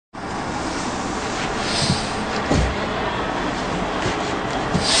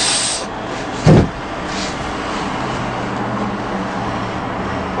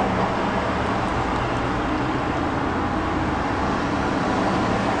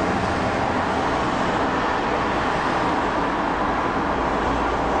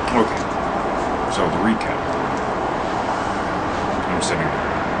So to recap, I'm sitting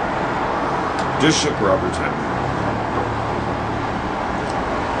there. Just shook Robert's hand.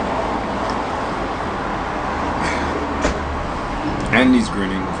 And he's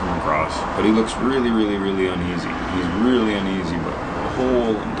grinning from across, but he looks really, really, really uneasy. He's really uneasy about the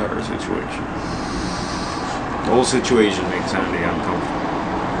whole entire situation. The whole situation makes Andy uncomfortable.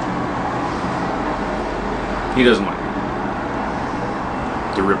 He doesn't like it.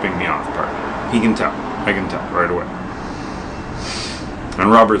 The ripping me off part. He can tell. I can tell right away. And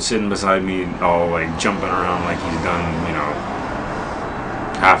Robert's sitting beside me all like jumping around like he's done, you know,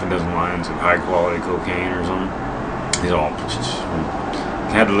 half a dozen lines of high quality cocaine or something. He's all just,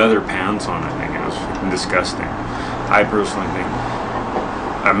 he had leather pants on, I think. It was fucking disgusting. I personally think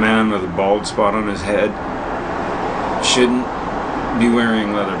a man with a bald spot on his head shouldn't be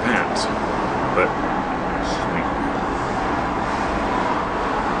wearing leather pants. But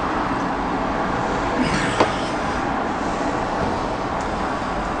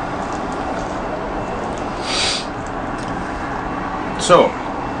so,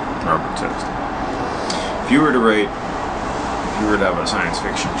 Robert says, if you were to have a science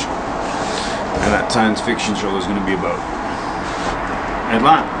fiction show, and that science fiction show is going to be about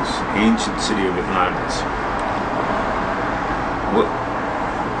Atlantis, the ancient city of Atlantis, what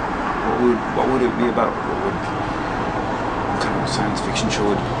would it be about? What kind of science fiction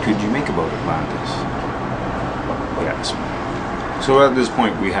show could you make about Atlantis? Yes. So at this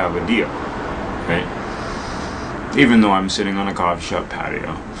point we have a deal, right? Even though I'm sitting on a coffee shop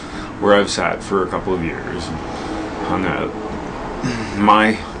patio where I've sat for a couple of years and hung out,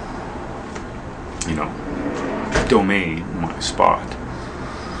 my, you know, domain, my spot,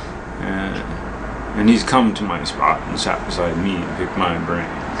 and he's come to my spot and sat beside me and picked my brain,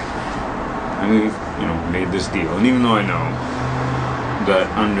 and we've, you know, made this deal. And even though I know that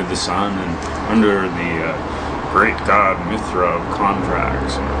under the sun and under the great god Mithra of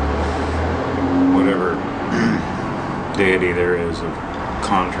contracts, or whatever deity there is of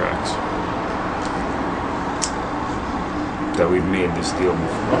contracts, that we've made this deal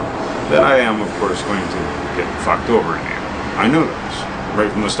before, that I am of course going to get fucked over in the end. I know this right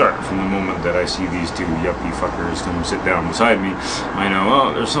from the start. From the moment that I see these two yuppie fuckers come sit down beside me, I know,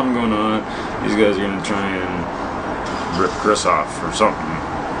 oh, there's something going on. These guys are gonna try and rip Chris off or something.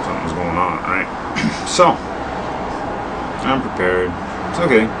 Something's going on, right? So I'm prepared. It's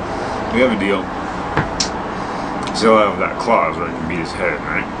okay. We have a deal. Still have that clause where I can beat his head,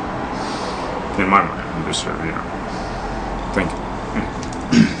 right? In my mind, I'm just sort of, you know, thinking.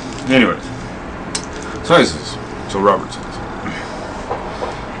 Anyways, so Robert says,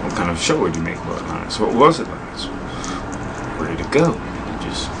 what kind of show would you make about Atlantis? What was Atlantis? Where did it go? Did it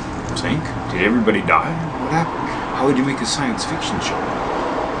just sink? Did everybody die? What happened? How would you make a science fiction show?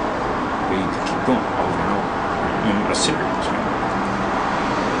 Well, you could keep going over and over in a series, right?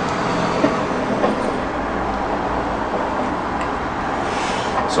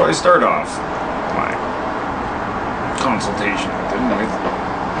 So I start off my consultation with him with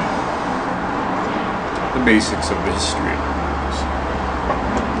the basics of the history of Atlantis,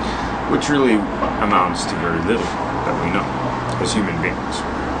 which really amounts to very little that we know as human beings.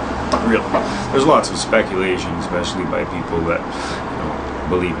 Really, there's lots of speculation, especially by people that, you know,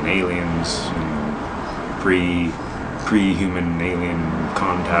 believe in aliens and pre-human alien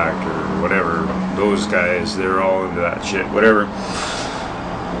contact or whatever. Those guys, they're all into that shit. Whatever.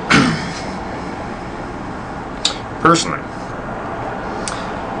 Personally,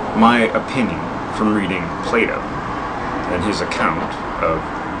 my opinion from reading Plato and his account of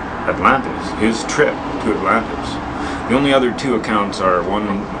Atlantis, his trip to Atlantis, the only other two accounts are, one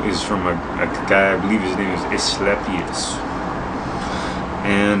is from a guy, I believe his name is Asclepius,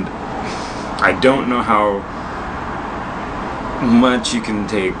 and I don't know how much you can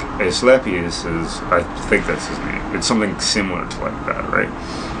take Asclepius as, I think that's his name, it's something similar to like that, right?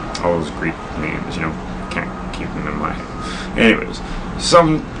 All those Greek names, you know, can't keep them in my head. Anyways,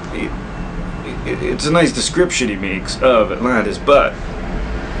 it's a nice description he makes of Atlantis, but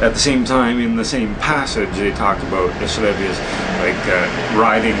at the same time, in the same passage, they talk about Asclepius like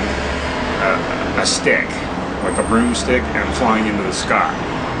riding a stick, like a broomstick, and flying into the sky.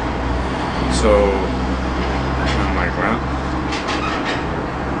 So I'm like, well,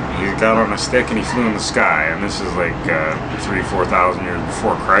 he got on a stick and he flew in the sky, and this is like 3,000-4,000 years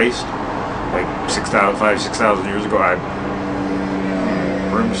before Christ. Like 5,000-6,000 years ago,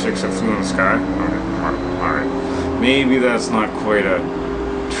 broomsticks that flew in the sky. Alright. Maybe that's not quite a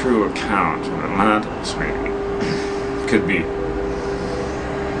true account of Atlantis, maybe. Could be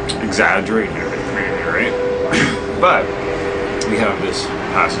exaggerated, maybe, right? But we have this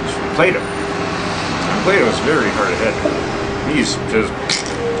passage from Plato Plato's very hard-headed. He's just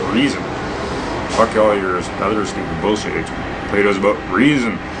reason. Fuck all your other stupid bullshit. Plato's about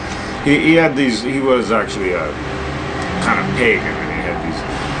reason. He had these. He was actually a kind of pagan, and he had these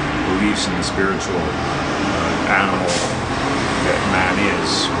beliefs in the spiritual animal that man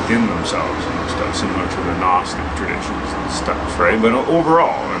is within themselves and stuff, similar to the Gnostic traditions and stuff, right? But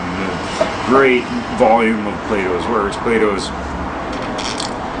overall, and the great volume of Plato's works, Plato's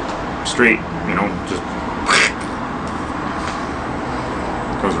straight, you know, just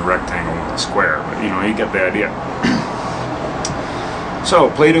goes a rectangle with a square, but you know, you get the idea. So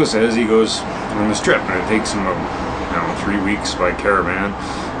Plato says he goes on this trip, and it takes him, 3 weeks by caravan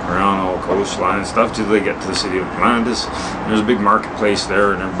around all coastline and stuff till they get to the city of Atlantis. And there's a big marketplace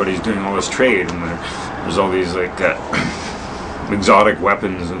there, and everybody's doing all this trade, and there's all these like exotic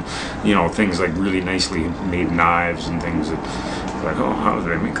weapons and things like really nicely made knives and things that like, oh, how do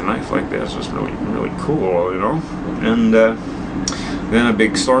they make a knife like this? It's really, really cool, And then a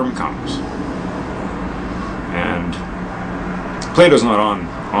big storm comes, and Plato's not on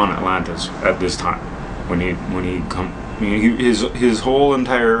Atlantis at this time when he comes. His whole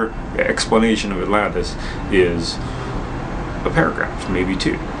entire explanation of Atlantis is a paragraph, maybe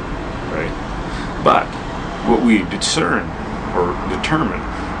two, right? But what we discern or determine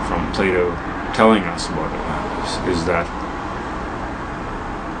from Plato telling us about Atlantis is that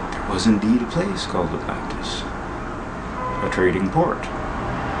there was indeed a place called Atlantis, a trading port,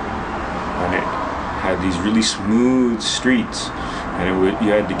 and it had these really smooth streets, and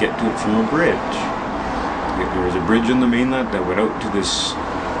you had to get to it from a bridge. There was a bridge on the mainland that went out to this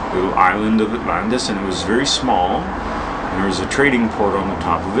little island of Atlantis, and it was very small, and there was a trading port on the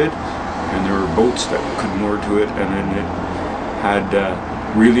top of it, and there were boats that could moor to it, and then it had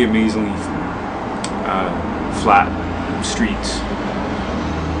really amazingly flat streets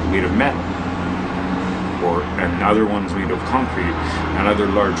made of metal, and other ones made of concrete, and other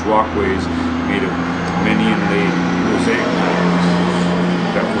large walkways made of many inlaid mosaic patterns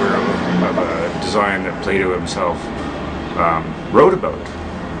that were of a design that Plato himself wrote about.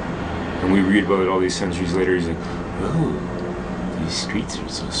 And we read about it all these centuries later. He's like, oh, these streets are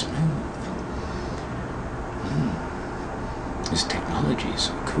so smooth. This technology is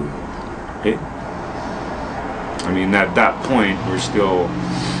so cool. Right? I mean, at that point, we're still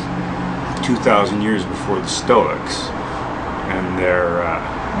 2,000 years before the Stoics and their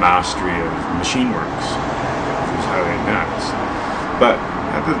mastery of machine works, which was highly advanced. But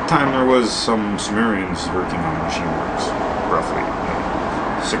at the time, there was some Sumerians working on machine works, roughly.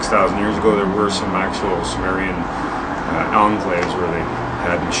 6,000 years ago, there were some actual Sumerian enclaves where they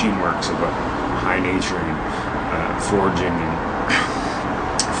had machine works of a high nature, and forging and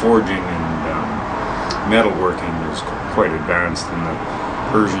metalworking was quite advanced in the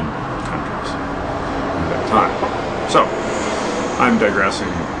Persian countries at that time. So, I'm digressing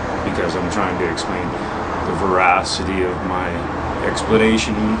because I'm trying to explain the veracity of my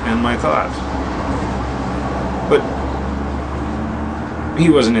explanation and my thoughts. But he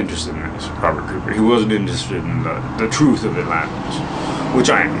wasn't interested in this, Robert Cooper. He wasn't interested in the truth of Atlantis, which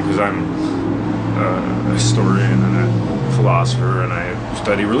I am, because I'm a historian and a philosopher, and I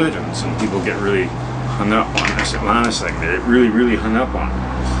study religions, and people get really hung up on this Atlantis thing. They really, really hung up on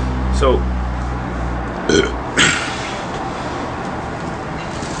it. So,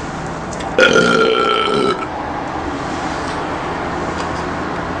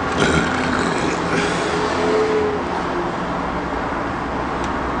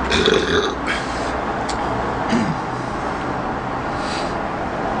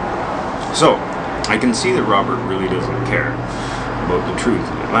 So, I can see that Robert really doesn't care about the truth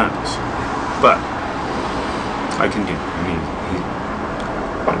of Atlantis, but I continue.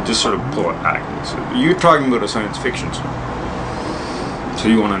 I just sort of pull it back. So you're talking about a science fiction story, so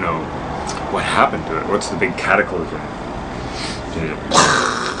you want to know what happened to it. What's the big cataclysm?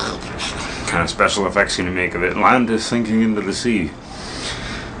 What kind of special effects can you make of Atlantis sinking into the sea?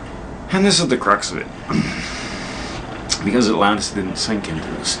 And this is the crux of it, because Atlantis didn't sink into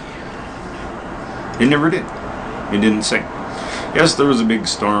the sea. It never did. It didn't sink. Yes, there was a big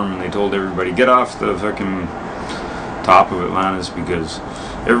storm, and they told everybody, get off the fucking top of Atlantis, because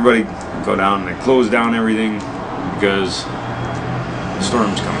everybody go down, and they closed down everything because the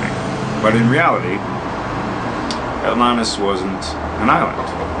storm's coming. But in reality, Atlantis wasn't an island.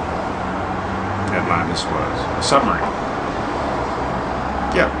 Atlantis was a submarine.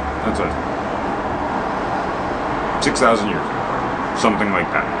 Yeah, that's right. 6,000 years ago. Something like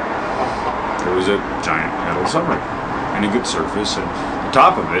that. There was a giant metal submarine and a good surface, and on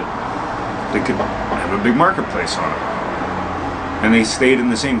top of it, they could have a big marketplace on it. And they stayed in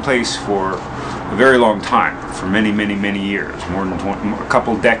the same place for a very long time, for many, many, many years, more than a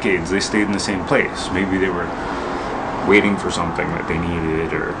couple decades. They stayed in the same place. Maybe they were waiting for something that they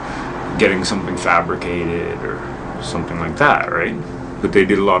needed, or getting something fabricated, or something like that, right? But they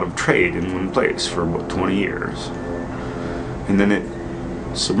did a lot of trade in one place for about 20 years. And then it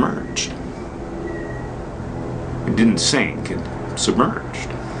submerged. It didn't sink, it submerged.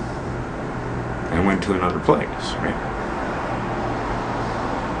 And went to another place, right?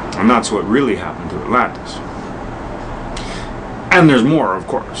 And that's what really happened to Atlantis. And there's more, of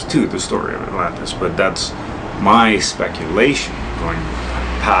course, to the story of Atlantis, but that's my speculation going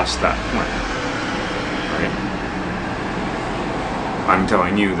past that point, right? I'm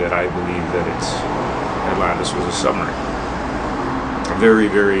telling you that I believe that Atlantis was a submarine. A very,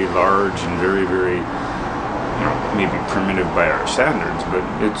 very large and very, very, you know, maybe primitive by our standards, but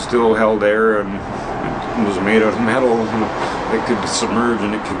it still held air and it was made out of metal. It could submerge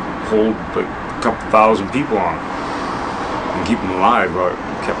and it could hold like a couple thousand people on it and keep them alive while it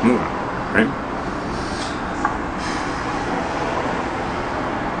kept moving, right?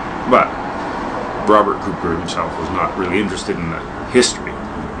 But Robert Cooper himself was not really interested in the history of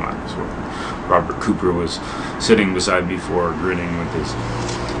Atlantis. Robert Cooper was sitting beside me before, grinning with his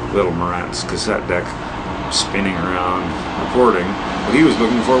little Marantz cassette deck, spinning around, reporting. What he was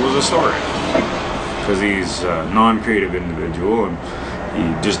looking for was a story. Because he's a non-creative individual and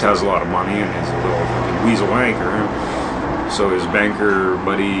he just has a lot of money and is a little fucking weasel wanker. So his banker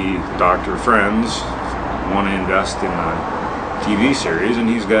buddy, doctor friends want to invest in a TV series, and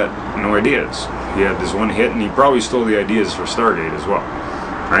he's got no ideas. He had this one hit, and he probably stole the ideas for Stargate as well,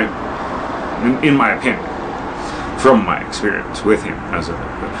 right? In my opinion, from my experience with him as a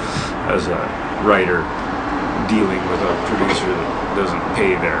writer dealing with a producer that doesn't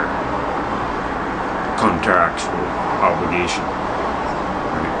pay their contractual obligation.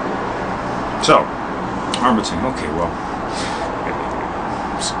 Right? So, Armin's saying, okay, well,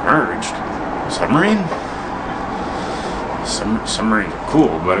 submerged, submarine? Submarines are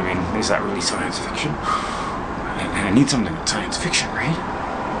cool, but I mean, is that really science fiction? And I need something that's science fiction, right?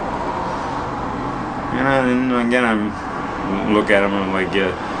 And again, I'm look at him and I'm like,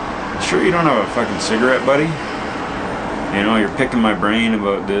 yeah, sure you don't have a fucking cigarette, buddy? You know, you're picking my brain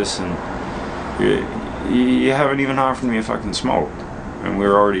about this, and you haven't even offered me a fucking smoke, and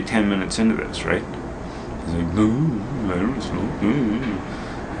we're already 10 minutes into this, right? He's like, no, I don't smoke.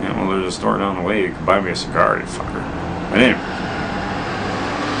 Yeah, well, there's a store down the way. You can buy me a cigar, you fucker. But anyway.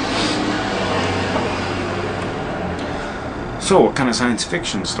 So, what kind of science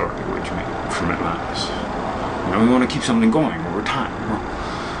fiction story would you make from Atlantis? You know, we want to keep something going over time.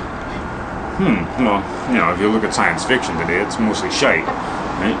 Well, you know, if you look at science fiction today, it's mostly shite,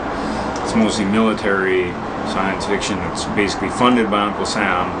 right? It's mostly military science fiction that's basically funded by Uncle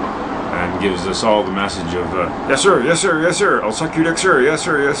Sam and gives us all the message of, yes sir, yes sir, yes sir, I'll suck your dick sir, yes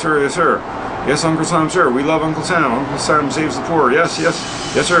sir, yes sir, yes sir. Yes, Uncle Sam, sir. We love Uncle Sam. Uncle Sam saves the poor. Yes, yes,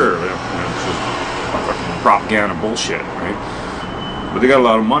 yes, sir. You know, it's just fucking propaganda bullshit, right? But they got a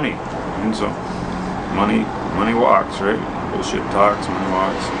lot of money, and so money walks, right? Bullshit talks, money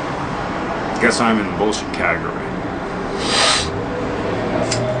walks. Guess I'm in the bullshit category.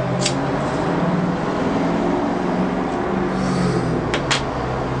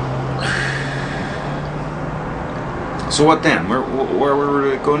 So what then? Where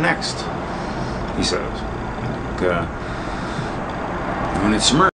would it go next? He says, when it's submerged.